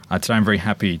Today I'm very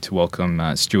happy to welcome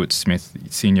Stuart Smith,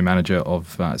 Senior Manager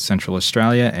of Central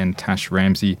Australia, and Tash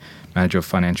Ramsey, Manager of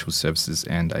Financial Services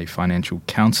and a Financial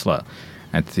Counsellor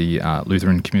at the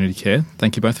Lutheran Community Care.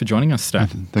 Thank you both for joining us today.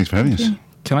 Thanks for having us.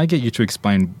 Can I get you to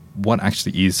explain what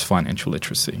actually is financial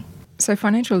literacy? So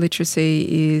financial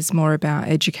literacy is more about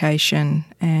education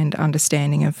and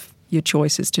understanding of your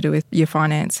choices to do with your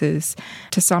finances.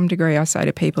 To some degree, I say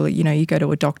to people, you go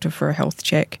to a doctor for a health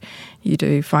check, you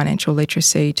do financial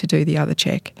literacy to do the other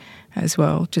check as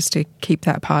well, just to keep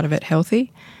that part of it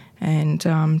healthy and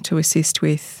to assist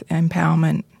with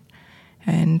empowerment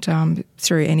and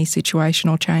through any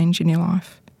situational change in your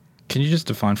life. Can you just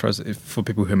define for us, for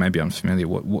people who may be unfamiliar,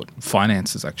 what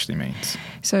finances actually means?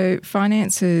 So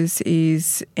finances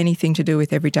is anything to do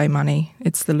with everyday money.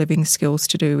 It's the living skills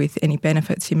to do with any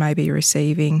benefits you may be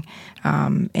receiving,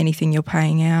 anything you're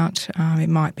paying out. It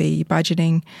might be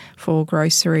budgeting for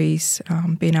groceries,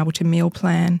 being able to meal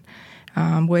plan,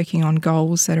 working on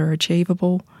goals that are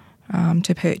achievable,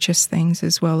 to purchase things,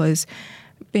 as well as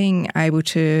being able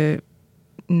to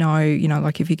know,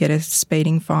 like if you get a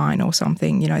speeding fine or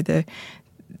something,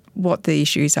 what the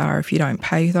issues are if you don't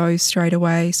pay those straight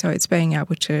away. So it's being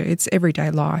able to, it's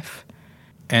everyday life.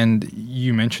 And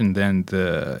you mentioned then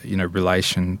the,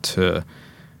 relation to,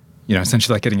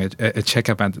 essentially like getting a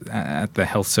checkup at the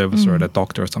health service or at a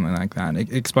doctor or something like that.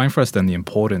 Explain for us then the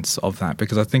importance of that,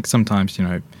 because I think sometimes,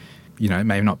 it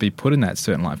may not be put in that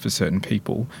certain light for certain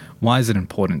people. Why is it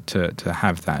important to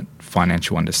have that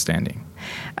financial understanding?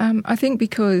 I think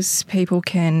because people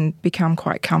can become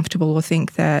quite comfortable or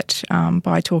think that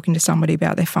by talking to somebody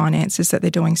about their finances that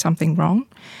they're doing something wrong,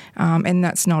 and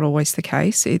that's not always the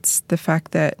case. It's the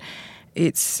fact that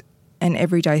it's an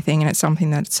everyday thing and it's something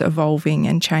that's evolving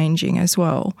and changing as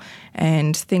well,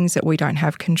 and things that we don't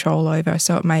have control over.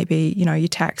 So it may be, your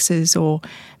taxes or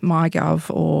MyGov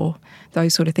or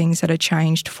those sort of things that are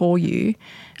changed for you.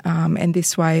 And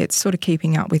this way it's sort of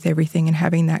keeping up with everything and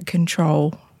having that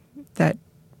control that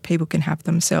people can have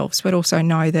themselves, but also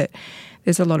know that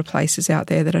there's a lot of places out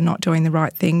there that are not doing the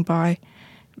right thing by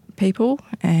people,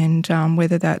 and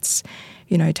whether that's,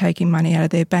 taking money out of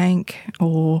their bank,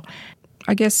 or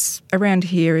I guess around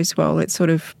here as well, it's sort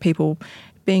of people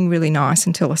being really nice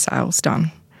until a sale's done,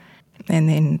 and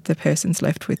then the person's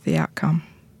left with the outcome.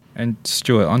 And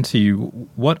Stuart, on to you.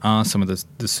 What are some of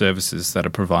the services that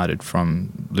are provided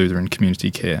from Lutheran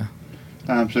Community Care?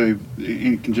 So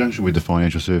in conjunction with the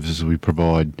financial services we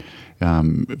provide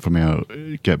from our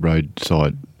Gap Road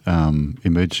site,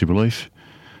 emergency relief.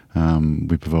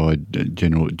 We provide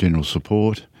general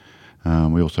support.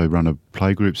 We also run a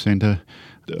playgroup centre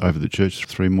over the church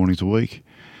 3 mornings a week.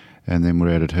 And then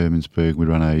we're out at Hermansburg. We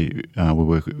run we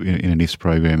work in an IFS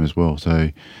program as well. So,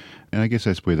 and I guess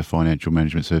that's where the financial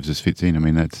management services fits in. I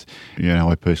mean, that's,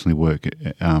 I personally work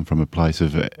from a place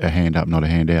of a hand up, not a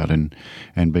hand out, and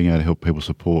being able to help people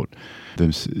support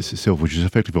themselves, which is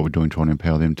effectively what we're doing, trying to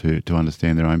empower them to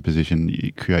understand their own position.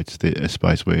 It creates a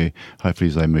space where hopefully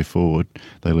as they move forward,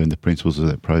 they learn the principles of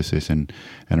that process and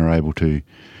are able to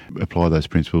apply those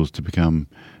principles to become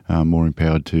more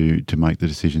empowered to make the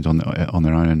decisions on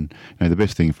their own. And the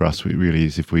best thing for us really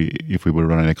is if we were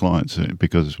running our clients,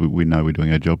 because we know we're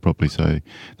doing our job properly. So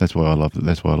that's why I love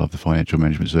the financial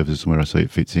management services, and where I see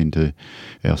it fits into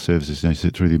our services.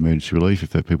 Through the emergency relief,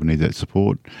 if people need that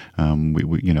support,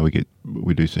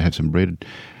 we do have some bread,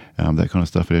 that kind of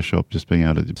stuff at our shop. Just being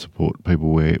able to support people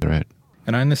where they're at.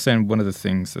 And I understand one of the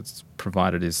things that's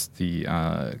provided is the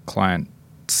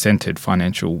client-centred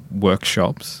financial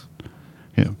workshops.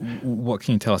 Yeah. What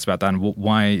can you tell us about that, and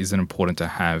why is it important to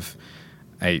have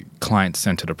a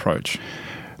client-centred approach?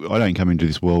 I don't come into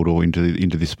this world or into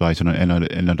this space, and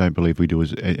I don't believe we do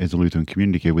as a Lutheran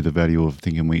Community Care with the value of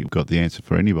thinking we've got the answer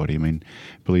for anybody. I mean,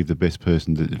 I believe the best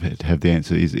person to have the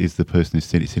answer is the person who's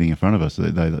sitting in front of us.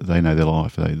 They know their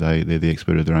life. They're the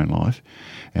expert of their own life,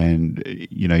 and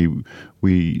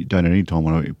we don't at any time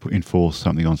want to enforce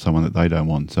something on someone that they don't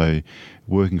want. So,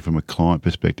 working from a client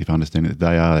perspective, understanding that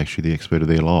they are actually the expert of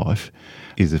their life,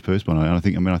 is the first one. And I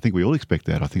think we all expect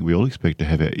that. I think we all expect to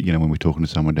have it, when we're talking to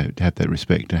someone, to have that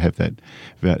respect, to have that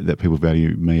people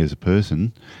value me as a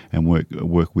person and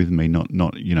work with me, not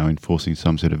enforcing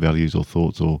some set of values or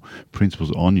thoughts or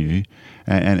principles on you.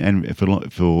 And if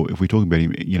we're talking about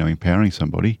empowering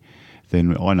somebody,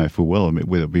 then I know full well,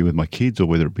 whether it be with my kids or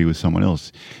whether it be with someone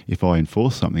else, if I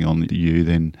enforce something on you,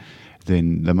 then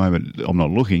the moment I'm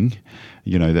not looking,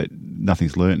 that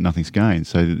nothing's learnt, nothing's gained.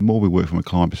 So the more we work from a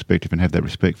client perspective and have that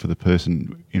respect for the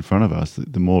person in front of us,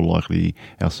 the more likely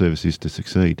our service is to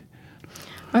succeed.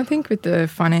 I think with the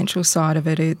financial side of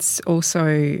it, it's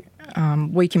also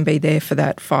we can be there for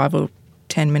that 5 or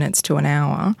 10 minutes to an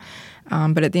hour.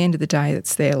 But at the end of the day,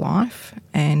 it's their life,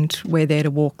 and we're there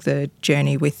to walk the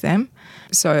journey with them.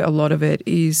 So a lot of it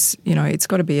is, it's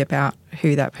got to be about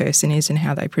who that person is and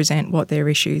how they present, what their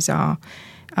issues are,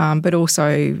 but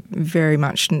also very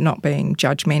much not being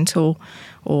judgmental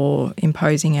or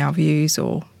imposing our views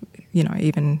or,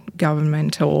 even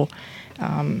government or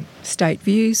state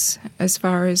views as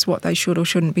far as what they should or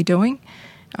shouldn't be doing.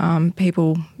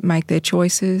 People make their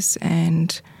choices,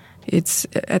 and it's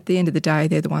at the end of the day,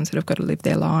 they're the ones that have got to live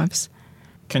their lives.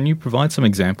 Can you provide some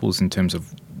examples in terms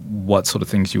of what sort of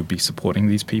things you would be supporting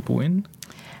these people in?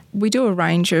 We do a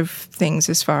range of things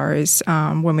as far as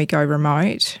when we go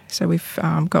remote. So we've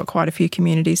got quite a few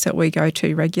communities that we go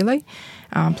to regularly,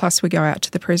 plus we go out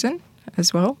to the prison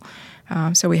as well.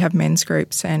 So we have men's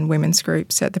groups and women's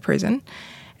groups at the prison.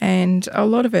 And a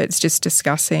lot of it's just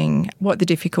discussing what the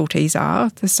difficulties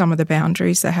are, some of the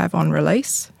boundaries they have on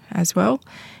release as well.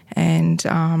 And,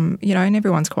 and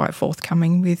everyone's quite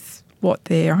forthcoming with what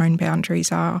their own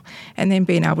boundaries are. And then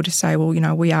being able to say, well,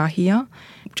 we are here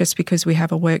just because we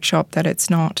have a workshop, that it's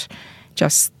not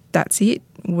just that's it.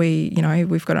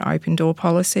 We've got an open door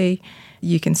policy.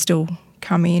 You can still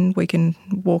come in. We can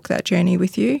walk that journey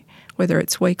with you, whether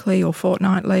it's weekly or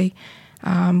fortnightly.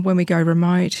 When we go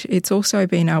remote, it's also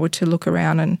being able to look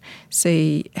around and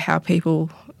see how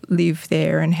people live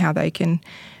there and how they can,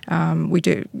 we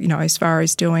do, as far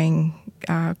as doing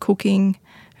cooking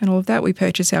and all of that, we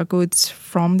purchase our goods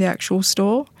from the actual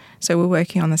store. So we're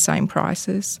working on the same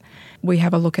prices. We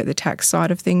have a look at the tax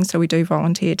side of things, so we do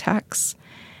volunteer tax.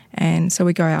 And so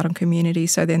we go out on community,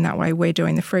 so then that way we're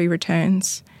doing the free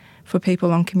returns for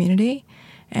people on community,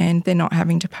 and they're not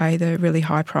having to pay the really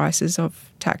high prices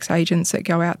of tax agents that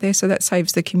go out there. So that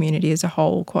saves the community as a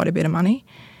whole quite a bit of money.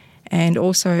 And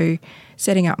also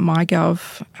setting up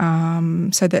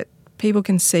MyGov so that people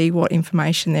can see what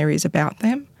information there is about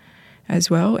them as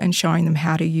well, and showing them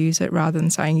how to use it rather than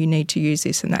saying you need to use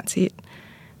this and that's it.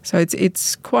 So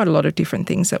it's quite a lot of different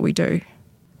things that we do.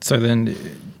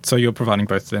 So you're providing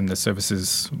both then the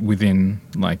services within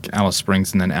like Alice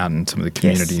Springs and then out in some of the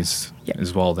communities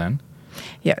as well then?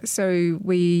 Yeah, so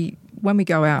when we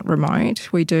go out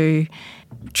remote, we do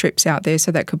trips out there.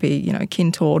 So that could be,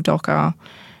 Kintor, Docker,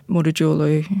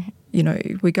 Mutijulu,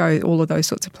 we go all of those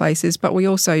sorts of places. But we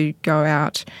also go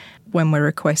out when we're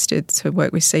requested to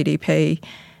work with CDP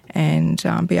and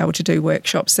be able to do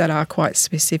workshops that are quite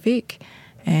specific.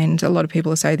 And a lot of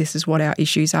people say this is what our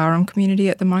issues are on community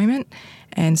at the moment.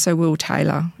 And so we'll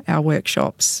tailor our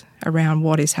workshops around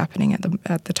what is happening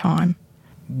at the time.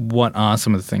 What are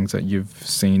some of the things that you've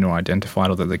seen or identified,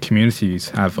 or that the communities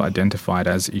have identified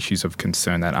as issues of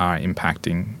concern that are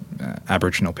impacting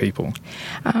Aboriginal people?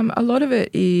 A lot of it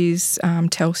is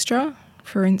Telstra,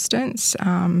 for instance,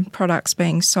 products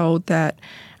being sold that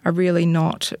are really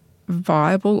not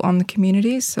viable on the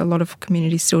communities. A lot of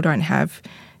communities still don't have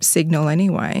signal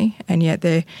anyway, and yet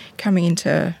they're coming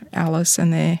into Alice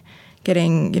and they're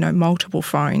getting, multiple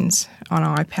phones on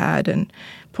iPad and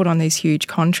put on these huge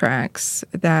contracts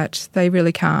that they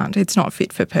really can't. It's not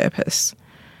fit for purpose,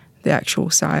 the actual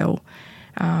sale.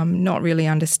 Not really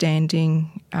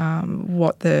understanding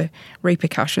what the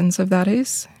repercussions of that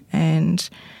is. And,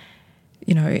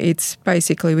 it's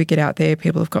basically we get out there,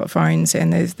 people have got phones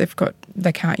and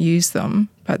they can't use them,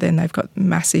 but then they've got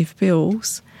massive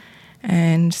bills.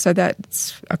 And so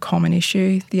that's a common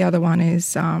issue. The other one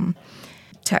is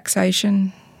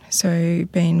taxation. So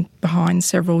being behind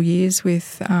several years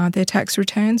with their tax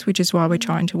returns, which is why we're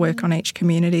trying to work on each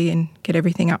community and get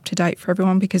everything up to date for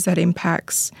everyone, because that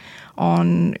impacts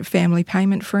on family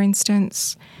payment, for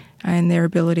instance, and their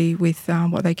ability with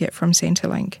what they get from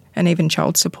Centrelink and even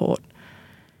child support.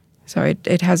 So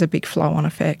it has a big flow-on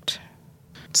effect.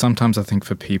 Sometimes I think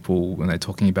for people, when they're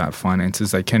talking about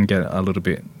finances, they can get a little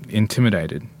bit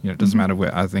intimidated. It doesn't matter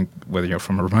whether you're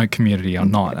from a remote community or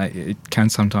not. It can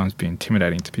sometimes be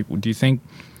intimidating to people. Do you think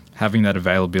having that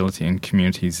availability in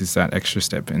communities is that extra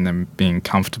step in them being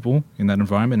comfortable in that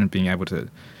environment and being able to,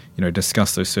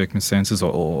 discuss those circumstances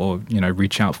or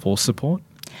reach out for support?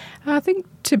 I think,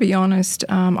 to be honest,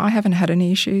 I haven't had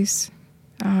any issues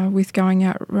with going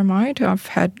out remote. I've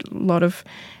had a lot of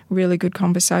really good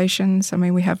conversations. I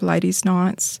mean, we have ladies'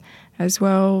 nights as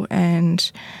well,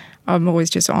 and I'm always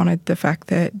just honoured the fact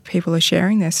that people are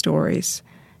sharing their stories.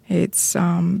 It's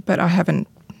but I haven't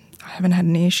had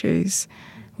any issues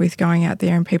with going out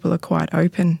there, and people are quite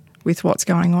open with what's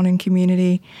going on in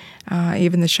community.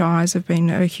 Even the Shires have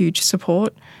been a huge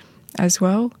support as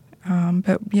well.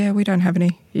 But yeah, we don't have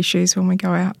any issues when we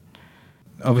go out.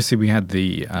 Obviously, we had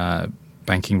the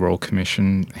Banking Royal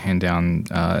Commission hand down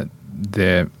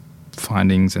their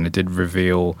findings, and it did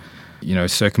reveal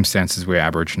circumstances where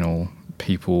Aboriginal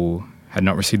people had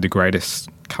not received the greatest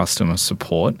customer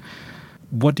support.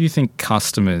 What do you think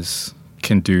customers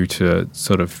can do to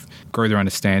sort of grow their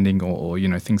understanding or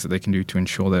things that they can do to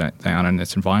ensure that they aren't in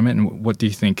this environment? And what do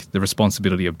you think the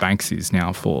responsibility of banks is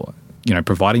now for,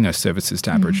 providing those services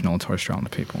to Aboriginal and Torres Strait Islander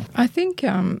people? I think,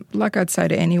 like I'd say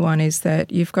to anyone, is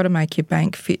that you've got to make your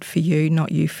bank fit for you,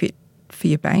 not you fit for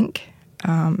your bank.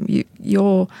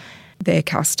 You're their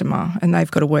customer and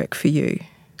they've got to work for you.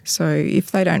 So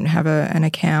if they don't have an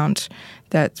account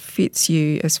that fits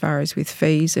you as far as with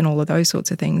fees and all of those sorts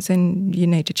of things, then you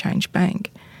need to change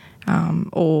bank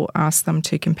or ask them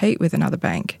to compete with another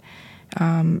bank.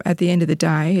 At the end of the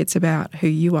day, it's about who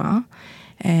you are.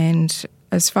 And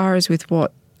as far as with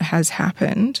what has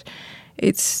happened,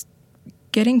 it's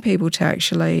getting people to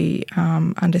actually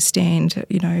understand,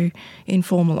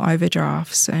 informal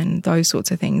overdrafts and those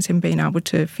sorts of things, and being able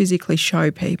to physically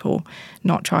show people,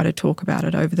 not try to talk about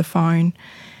it over the phone.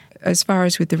 As far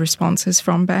as with the responses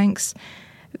from banks,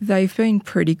 they've been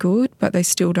pretty good, but they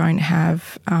still don't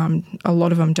have, a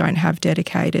lot of them don't have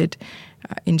dedicated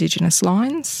Indigenous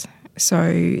lines.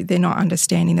 So they're not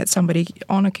understanding that somebody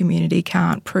on a community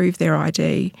can't prove their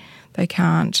ID. They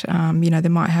can't, they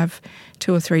might have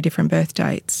 2 or 3 different birth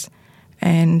dates,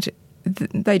 and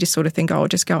they just sort of think, I'll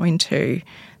just go into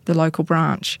the local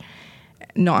branch,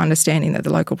 not understanding that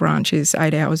the local branch is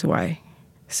 8 hours away.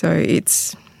 So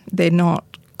they're not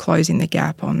closing the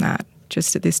gap on that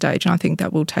just at this stage, and I think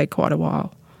that will take quite a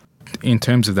while. In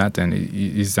terms of that then,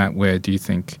 is that where do you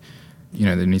think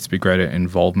there needs to be greater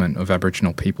involvement of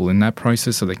Aboriginal people in that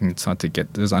process so they can start to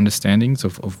get those understandings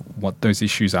of what those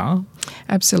issues are?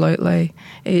 Absolutely.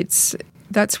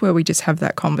 That's where we just have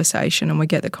that conversation and we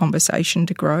get the conversation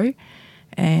to grow.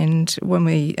 And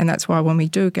that's why when we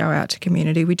do go out to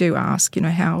community, we do ask,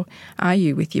 how are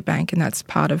you with your bank? And that's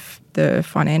part of the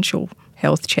financial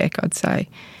health check, I'd say.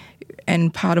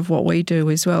 And part of what we do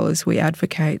as well is we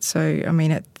advocate. So,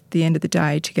 at the end of the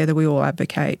day, together we all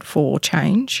advocate for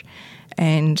change.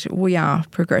 And we are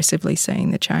progressively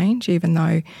seeing the change, even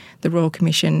though the Royal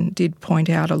Commission did point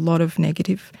out a lot of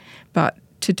negative. But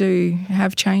to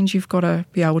have change, you've got to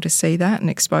be able to see that and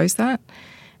expose that.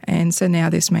 And so now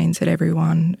this means that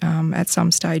everyone at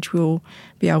some stage will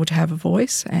be able to have a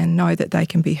voice and know that they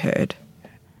can be heard.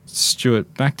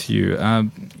 Stuart, back to you.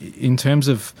 In terms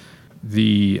of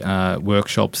the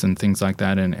workshops and things like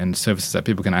that and services that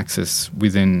people can access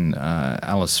within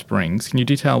Alice Springs, can you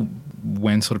detail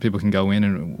when sort of people can go in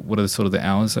and what are the sort of the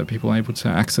hours that people are able to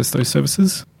access those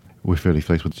services? We're fairly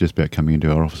flexible. It's just about coming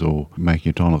into our office or making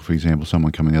a time. Like, for example,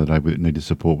 someone coming the other day needed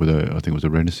support with I think it was a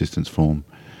rent assistance form.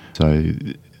 So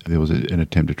there was an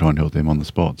attempt to try and help them on the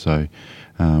spot. So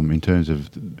in terms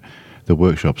of the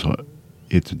workshops,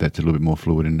 that's a little bit more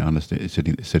fluid and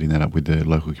setting that up with the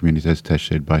local communities, as Tash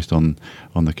said, based on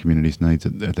the community's needs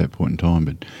at that point in time.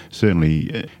 But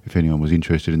certainly, if anyone was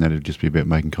interested in that, it would just be about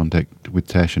making contact with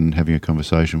Tash and having a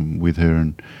conversation with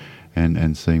her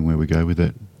and seeing where we go with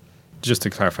it. Just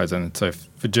to clarify then, so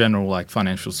for general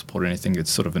financial support or anything, it's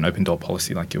sort of an open door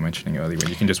policy like you were mentioning earlier, where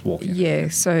you can just walk in. Yeah,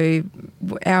 so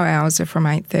our hours are from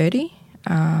 8:30,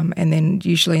 and then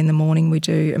usually in the morning we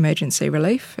do emergency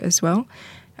relief as well.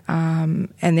 And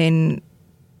then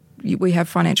we have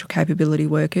financial capability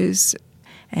workers,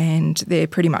 and they're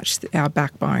pretty much our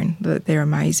backbone. They're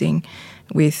amazing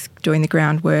with doing the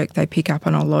groundwork. They pick up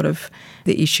on a lot of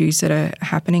the issues that are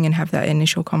happening and have that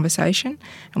initial conversation.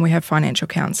 And we have financial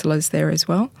counsellors there as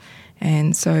well.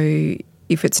 And so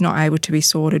if it's not able to be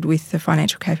sorted with the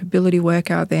financial capability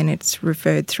worker, then it's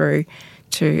referred through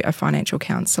to a financial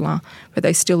counsellor. But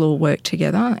they still all work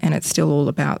together, and it's still all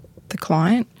about the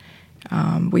client.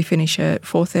 We finish at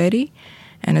 4:30,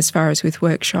 and as far as with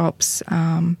workshops,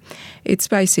 it's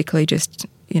basically just,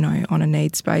 on a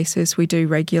needs basis. We do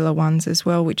regular ones as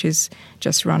well, which is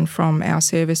just run from our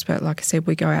service, but like I said,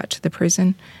 we go out to the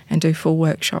prison and do full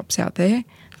workshops out there,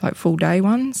 like full day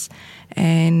ones.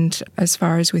 And as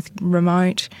far as with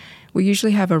remote, we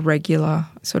usually have a regular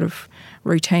sort of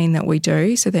routine that we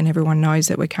do, so then everyone knows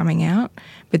that we're coming out.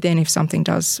 But then if something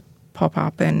does pop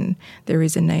up and there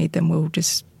is a need, then we'll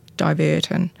just divert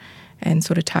and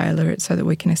sort of tailor it so that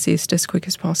we can assist as quick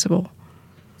as possible.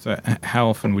 So how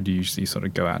often would you usually sort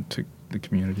of go out to the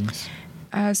communities?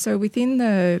 So within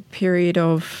the period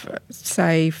of,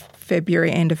 say,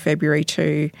 end of February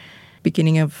to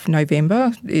beginning of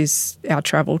November is our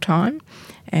travel time.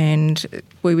 And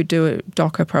we would do a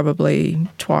DOCA probably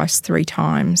twice, 3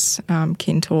 times.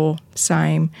 Kintor,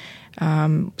 same.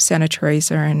 Santa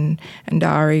Teresa and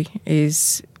Dari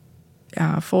is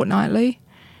fortnightly.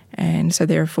 And so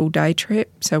they're a full day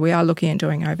trip. So we are looking at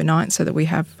doing overnight so that we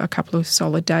have a couple of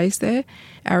solid days there.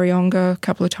 Arionga a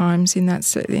couple of times in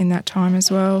that time as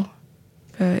well.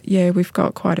 But yeah, we've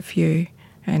got quite a few,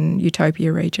 and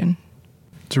Utopia region.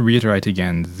 To reiterate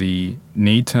again, the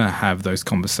need to have those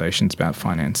conversations about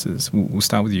finances. We'll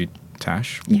start with you,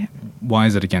 Tash. Yeah. Why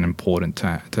is it again important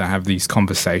to have these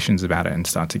conversations about it and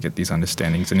start to get these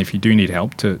understandings? And if you do need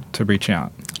help, to reach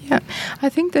out. Yeah, I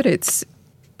think that it's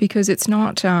because it's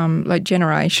not like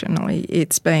generationally,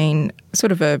 it's been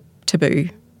sort of a taboo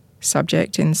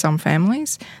subject in some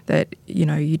families that, you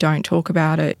know, you don't talk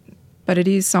about it, but it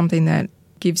is something that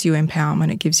gives you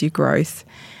empowerment, it gives you growth,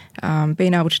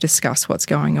 being able to discuss what's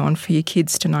going on, for your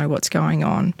kids to know what's going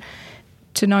on,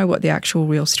 to know what the actual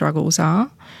real struggles are.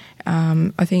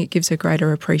 I think it gives a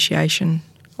greater appreciation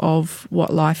of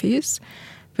what life is,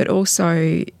 but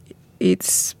also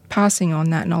it's passing on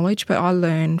that knowledge. But I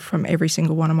learn from every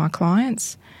single one of my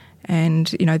clients,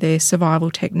 and, you know, their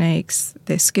survival techniques,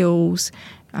 their skills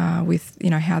with, you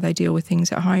know, how they deal with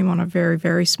things at home on a very,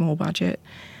 very small budget.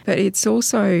 But it's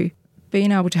also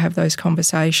being able to have those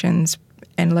conversations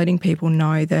and letting people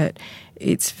know that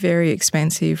it's very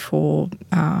expensive for,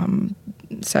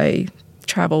 say,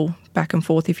 travel back and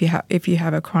forth if you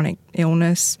have a chronic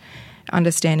illness,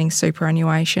 understanding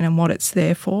superannuation and what it's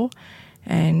there for,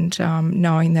 and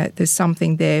knowing that there's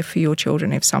something there for your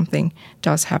children if something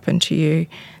does happen to you,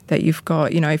 that you've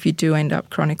got, you know, if you do end up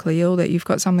chronically ill, that you've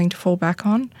got something to fall back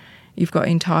on. You've got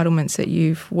entitlements that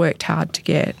you've worked hard to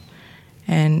get,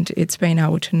 and it's being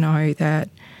able to know that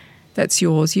that's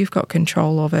yours, you've got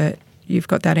control of it, you've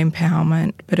got that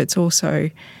empowerment, but it's also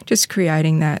just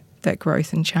creating that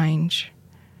growth and change.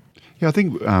 Yeah, I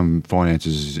think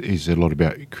finances is a lot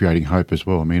about creating hope as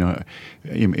well. I mean,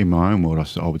 in my own world,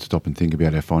 I would stop and think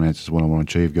about our finances, what I want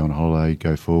to achieve, go on a holiday,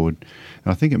 go forward.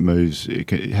 And I think it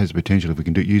has the potential, if we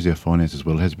can use our finances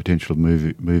well, it has the potential of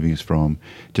moving us from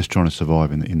just trying to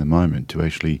survive in the moment to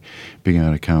actually being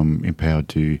able to come empowered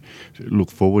to look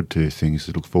forward to things,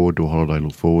 to look forward to a holiday,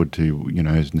 look forward to, you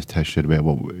know, as Natasha said about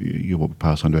what we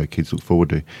pass on to our kids, look forward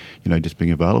to, you know, just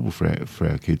being available for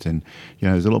our kids. And, you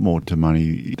know, there's a lot more to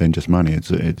money than just money.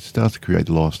 It starts to create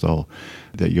the lifestyle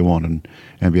that you want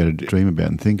and be able to dream about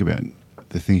and think about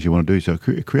the things you want to do. So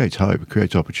it creates hope, it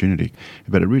creates opportunity,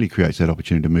 but it really creates that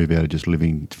opportunity to move out of just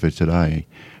living for today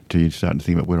to starting to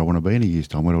think about where I want to be in a year's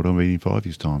time, where I want to be in 5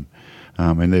 years' time.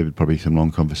 And there would probably be some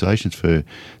long conversations for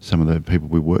some of the people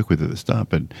we work with at the start,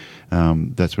 but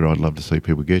that's where I'd love to see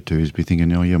people get to, is be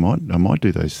thinking, oh yeah, I might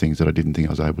do those things that I didn't think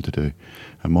I was able to do.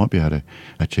 I might be able to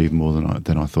achieve more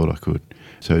than I thought I could.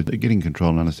 So getting control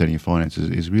and understanding your finances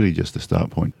is really just the start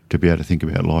point to be able to think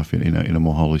about life in a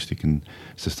more holistic and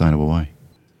sustainable way.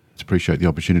 Appreciate the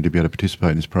opportunity to be able to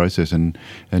participate in this process and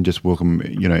just welcome,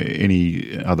 you know,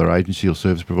 any other agency or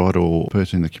service provider or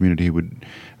person in the community who would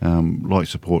like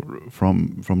support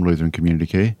from Lutheran Community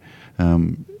Care,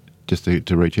 just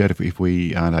to reach out. If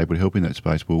we aren't able to help in that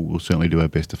space, we'll certainly do our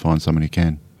best to find someone who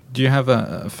can. Do you have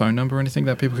a phone number or anything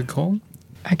that people could call?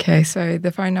 Okay, so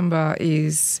the phone number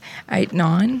is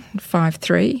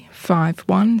 8953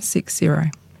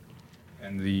 5160.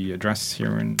 And the address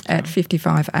here at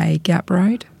 55A Gap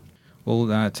Road.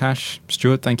 Well, Tash,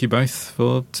 Stuart, thank you both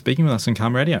for speaking with us on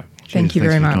CAAMA Radio. Thank you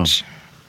very much.